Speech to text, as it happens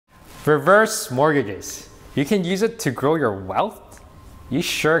Reverse mortgages. You can use it to grow your wealth? You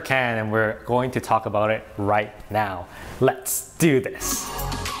sure can, and we're going to talk about it right now. Let's do this.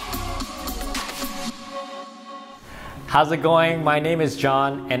 How's it going? My name is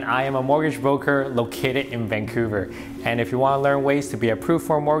John, and I am a mortgage broker located in Vancouver. And if you want to learn ways to be approved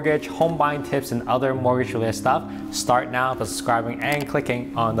for a mortgage, home buying tips, and other mortgage-related stuff, start now by subscribing and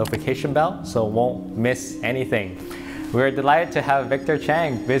clicking on the notification bell so you won't miss anything. We're delighted to have Victor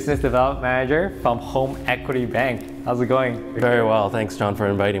Chang, Business Development Manager from HomeEquity Bank. How's it going? Very well. Thanks, John, for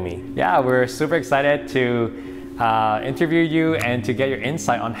inviting me. Yeah, we're super excited to interview you and to get your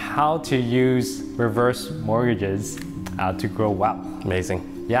insight on how to use reverse mortgages to grow wealth.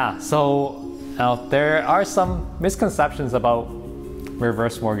 Amazing. Yeah, so there are some misconceptions about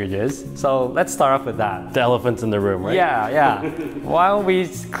reverse mortgages. So let's start off with that. The elephant's in the room, right? Yeah. Why don't we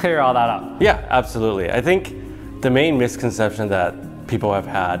clear all that up? Yeah, absolutely. I think the main misconception that people have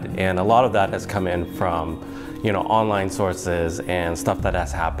had, and a lot of that has come in from online sources and stuff that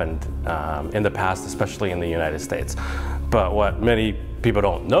has happened in the past, especially in the United States. But what many people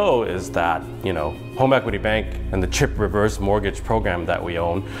don't know is that HomeEquity Bank and the CHIP reverse mortgage program that we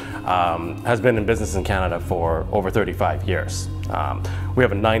own has been in business in Canada for over 35 years. We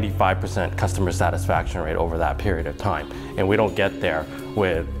have a 95% customer satisfaction rate over that period of time, and we don't get there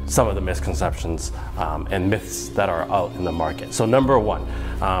with some of the misconceptions and myths that are out in the market. So number one,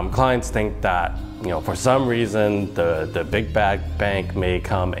 clients think that for some reason the big bad bank may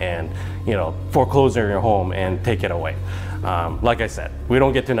come and foreclose on your home and take it away. Like I said, we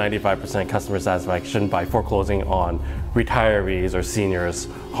don't get to 95% customer satisfaction by foreclosing on retirees or seniors'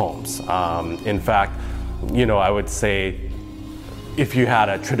 homes. In fact, I would say if you had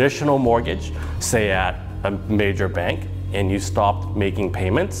a traditional mortgage, say at a major bank, and you stopped making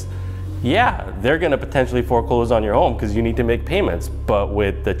payments, yeah, they're going to potentially foreclose on your home because you need to make payments. But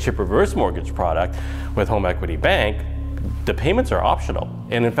with the CHIP reverse mortgage product with HomeEquity Bank, the payments are optional.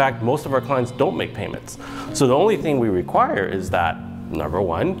 And in fact, most of our clients don't make payments. So the only thing we require is that, number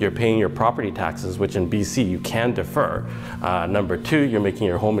one, you're paying your property taxes, which in BC you can defer. Number two, you're making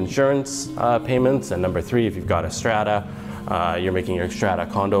your home insurance payments. And number three, if you've got a strata, you're making your strata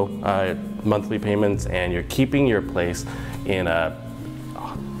condo monthly payments, and you're keeping your place in a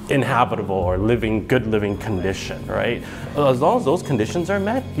inhabitable or good living condition, right? As long as those conditions are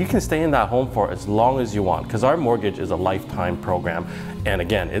met, you can stay in that home for as long as you want, because our mortgage is a lifetime program. And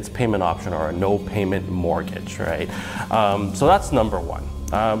again, it's payment option or a no payment mortgage, right? So that's number one.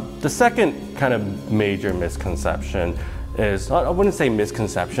 The second kind of major misconception is, I wouldn't say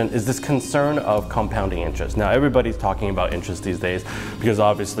misconception, is this concern of compounding interest. Now everybody's talking about interest these days because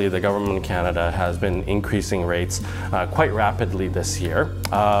obviously the government in Canada has been increasing rates quite rapidly this year.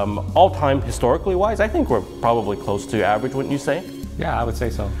 All time historically wise, I think we're probably close to average, wouldn't you say? Yeah, I would say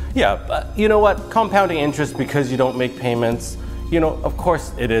so. Yeah, but you know what, compounding interest because you don't make payments, of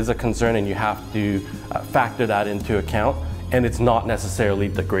course it is a concern and you have to factor that into account, and it's not necessarily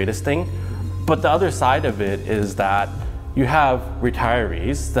the greatest thing. But the other side of it is that you have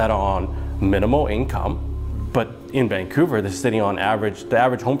retirees that are on minimal income, but in Vancouver, they're sitting on average, the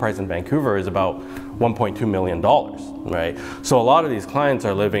average home price in Vancouver is about $1.2 million, right? So a lot of these clients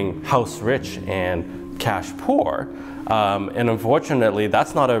are living house rich and cash poor. And unfortunately,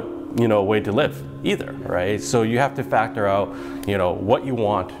 that's not a way to live either, right? So you have to factor out, what you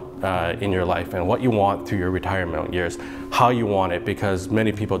want in your life and what you want through your retirement years, how you want it, because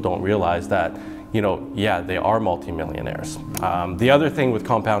many people don't realize that yeah, they are multimillionaires. The other thing with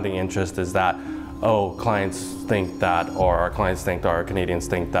compounding interest is that, clients think that, or our clients think, or our Canadians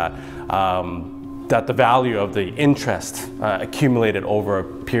think that, that the value of the interest accumulated over a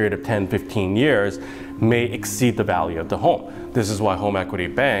period of 10, 15 years may exceed the value of the home. This is why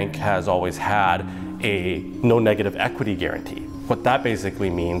HomeEquity Bank has always had a no negative equity guarantee. What that basically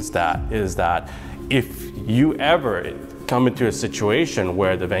means is that if you ever come into a situation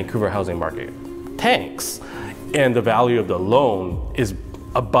where the Vancouver housing market tanks and the value of the loan is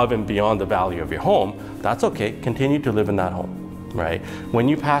above and beyond the value of your home, that's okay, continue to live in that home, right? When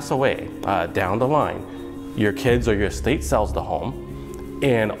you pass away down the line, your kids or your estate sells the home,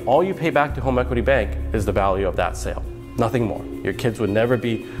 and all you pay back to HomeEquity Bank is the value of that sale, nothing more. Your kids would never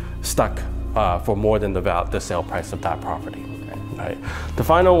be stuck for more than the sale price of that property. Right. The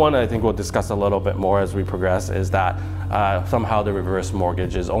final one I think we'll discuss a little bit more as we progress is that somehow the reverse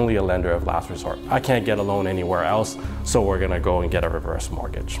mortgage is only a lender of last resort. I can't get a loan anywhere else, so we're going to go and get a reverse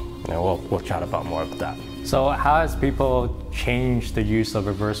mortgage. And we'll chat about more of that. So how has people changed the use of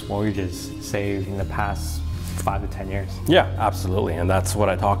reverse mortgages, say in the past 5 to 10 years. Yeah, absolutely. And that's what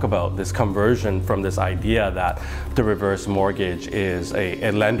I talk about, this conversion from this idea that the reverse mortgage is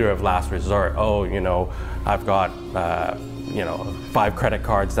a lender of last resort. Oh, I've got 5 credit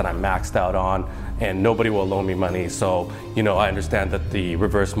cards that I'm maxed out on and nobody will loan me money. So, I understand that the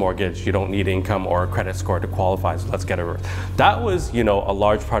reverse mortgage, you don't need income or a credit score to qualify, so let's get a reverse. That was, a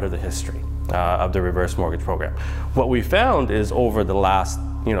large part of the history of the reverse mortgage program. What we found is over the last,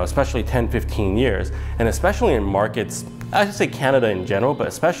 especially 10, 15 years, and especially in markets, I should say Canada in general, but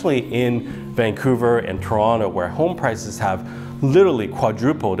especially in Vancouver and Toronto, where home prices have literally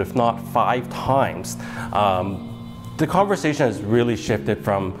quadrupled, if not 5 times, the conversation has really shifted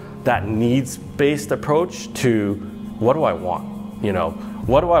from that needs-based approach to what do I want?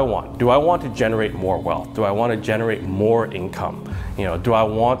 What do I want? Do I want to generate more wealth? Do I want to generate more income? Do I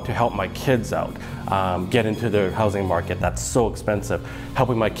want to help my kids out, get into the housing market that's so expensive,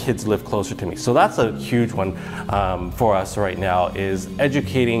 helping my kids live closer to me? So that's a huge one for us right now, is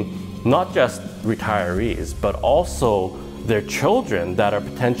educating not just retirees, but also their children that are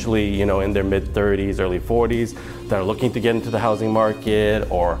potentially, in their mid-30s, early 40s, that are looking to get into the housing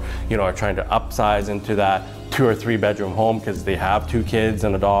market, or, are trying to upsize into that 2 or 3 bedroom home because they have 2 kids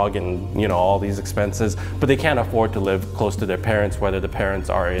and a dog and, all these expenses, but they can't afford to live close to their parents, whether the parents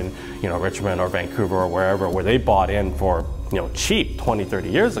are in, Richmond or Vancouver or wherever, where they bought in for, cheap 20, 30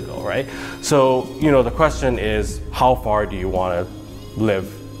 years ago, right? So, the question is, how far do you want to live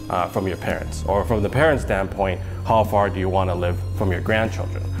from your parents? Or from the parents' standpoint, how far do you want to live from your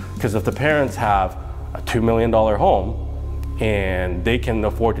grandchildren? Because if the parents have a $2 million home and they can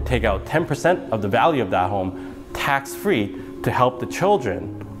afford to take out 10% of the value of that home tax-free to help the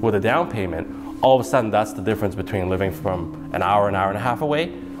children with a down payment, all of a sudden that's the difference between living from an hour and a half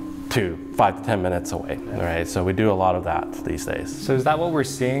away to 5 to 10 minutes away, right? So we do a lot of that these days. So is that what we're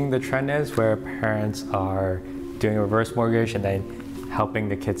seeing the trend is, where parents are doing a reverse mortgage and then helping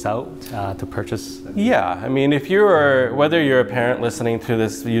the kids out to purchase? Yeah, I mean, whether you're a parent listening to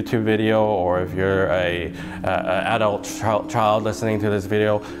this YouTube video, or if you're a adult child listening to this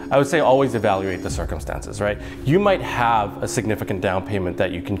video, I would say always evaluate the circumstances, right? You might have a significant down payment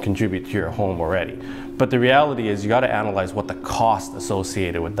that you can contribute to your home already, but the reality is you got to analyze what the cost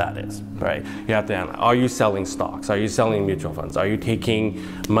associated with that is, right? You have to analyze, are you selling stocks? Are you selling mutual funds? Are you taking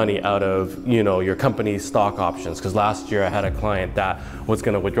money out of, your company's stock options? Because last year I had a client that was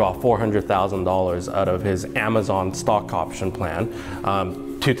going to withdraw $400,000 out of his Amazon stock option plan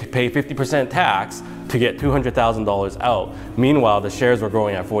to pay 50% tax to get $200,000 out. Meanwhile, the shares were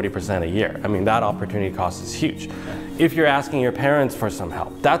growing at 40% a year. I mean, that opportunity cost is huge. If you're asking your parents for some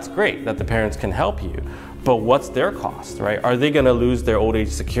help, that's great that the parents can help you, but what's their cost, right? Are they going to lose their old age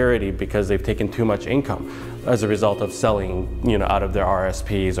security because they've taken too much income as a result of selling, out of their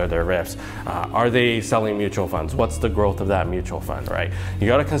RSPs or their RIFs? Are they selling mutual funds? What's the growth of that mutual fund, right? You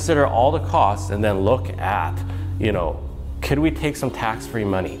got to consider all the costs and then look at, could we take some tax-free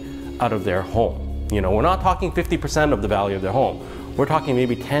money out of their home? We're not talking 50% of the value of their home. We're talking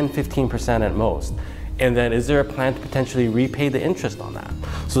maybe 10, 15% at most. And then is there a plan to potentially repay the interest on that?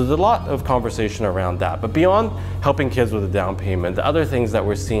 So there's a lot of conversation around that. But beyond helping kids with a down payment, the other things that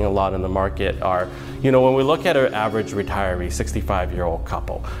we're seeing a lot in the market are, when we look at our average retiree, 65-year-old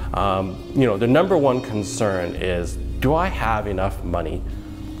couple, the number one concern is, do I have enough money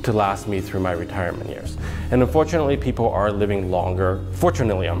to last me through my retirement years? And unfortunately, people are living longer.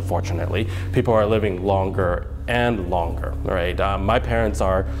 Fortunately, unfortunately, people are living longer and longer, right? My parents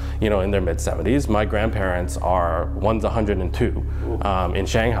are, in their mid-70s. My grandparents one's 102 in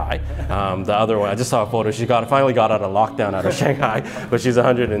Shanghai. The other one, I just saw a photo. She finally got out of lockdown out of Shanghai, but she's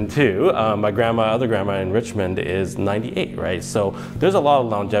 102. My other grandma in Richmond is 98, right? So there's a lot of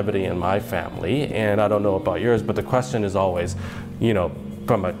longevity in my family, and I don't know about yours, but the question is always,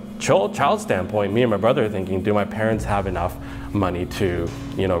 from a child standpoint, me and my brother are thinking, do my parents have enough money to,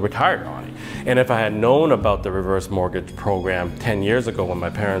 retire on it? And if I had known about the reverse mortgage program 10 years ago when my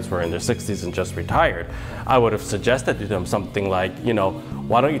parents were in their 60s and just retired, I would have suggested to them something like,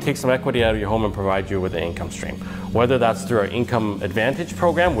 why don't you take some equity out of your home and provide you with an income stream? Whether that's through our Income Advantage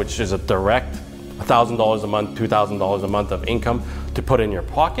program, which is a direct $1,000 a month, $2,000 a month of income to put in your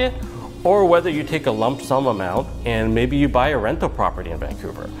pocket, or whether you take a lump sum amount and maybe you buy a rental property in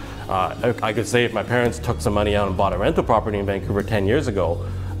Vancouver. I could say if my parents took some money out and bought a rental property in Vancouver 10 years ago,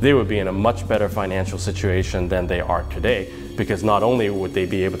 they would be in a much better financial situation than they are today, because not only would they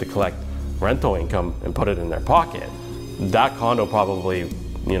be able to collect rental income and put it in their pocket, that condo probably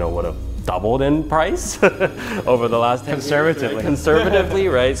would have doubled in price over the last 10 Conservatively. years, right? Conservatively,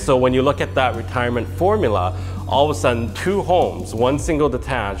 right? So when you look at that retirement formula, all of a sudden 2 homes, 1 single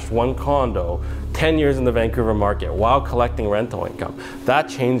detached, 1 condo, 10 years in the Vancouver market while collecting rental income, that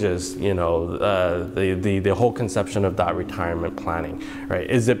changes, you know, the whole conception of that retirement planning, right?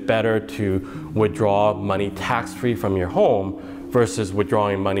 Is it better to withdraw money tax-free from your home versus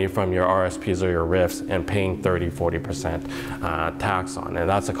withdrawing money from your RSPs or your RIFs and paying 30–40% tax on? And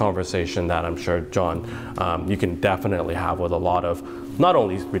that's a conversation that I'm sure, John, you can definitely have with a lot of not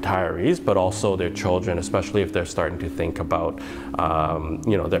only retirees, but also their children, especially if they're starting to think about,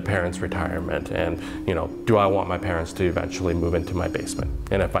 you know, their parents' retirement and, you know, do I want my parents to eventually move into my basement?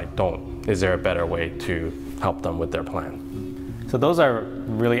 And if I don't, is there a better way to help them with their plan? So those are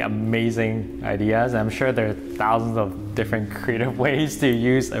really amazing ideas. I'm sure there are thousands of different creative ways to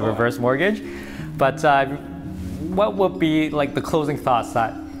use a reverse mortgage. But what would be like the closing thoughts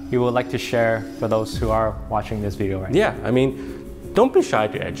that you would like to share for those who are watching this video right now? Yeah, I mean, don't be shy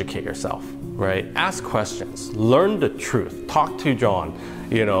to educate yourself, right? Ask questions, learn the truth, talk to John,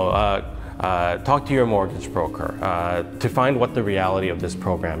 you know, talk to your mortgage broker to find what the reality of this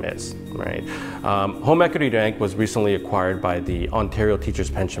program is, right? HomeEquity Bank was recently acquired by the Ontario Teachers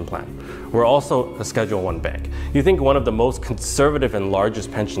Pension Plan. We're also a Schedule I bank. You think one of the most conservative and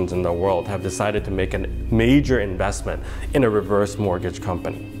largest pensions in the world have decided to make a major investment in a reverse mortgage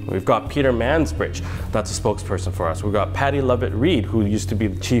company. We've got Peter Mansbridge, that's a spokesperson for us. We've got Patty Lovett-Reed, who used to be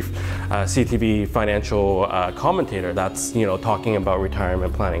the chief CTV financial commentator, that's, you know, talking about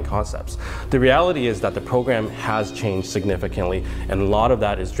retirement planning concepts. The reality is that the program has changed significantly, and a lot of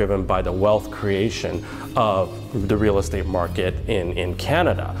that is driven by the wealth creation of the real estate market in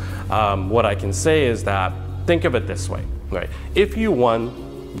Canada. What I can say is that, think of it this way, right? If you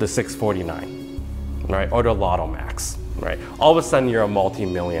won the 649, right, or the Lotto Max, right, all of a sudden you're a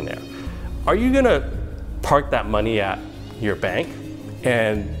multi-millionaire. Are you gonna park that money at your bank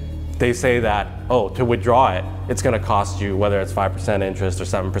and they say that, oh, to withdraw it, it's gonna cost you, whether it's 5% interest or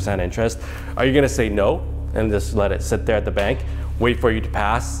 7% interest, are you gonna say no and just let it sit there at the bank, wait for you to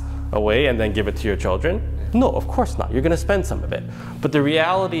pass away and then give it to your children? No, of course not. You're gonna spend some of it. But the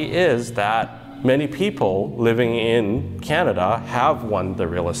reality is that many people living in Canada have won the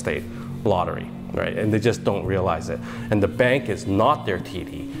real estate lottery, right? And they just don't realize it. And the bank is not their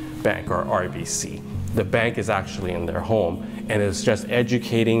TD bank or RBC. The bank is actually in their home, and it's just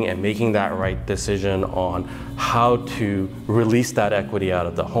educating and making that right decision on how to release that equity out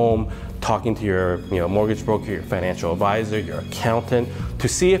of the home, talking to your mortgage broker, your financial advisor, your accountant, to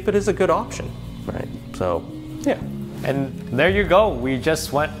see if it is a good option, right? So, yeah. And there you go. We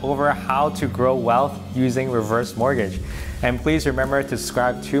just went over how to grow wealth using reverse mortgage. And please remember to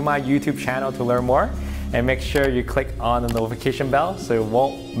subscribe to my YouTube channel to learn more, and make sure you click on the notification bell so you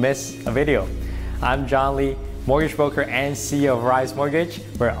won't miss a video. I'm John Lee, mortgage broker and CEO of Rise Mortgage.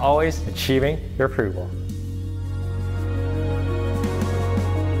 We're always achieving your approval.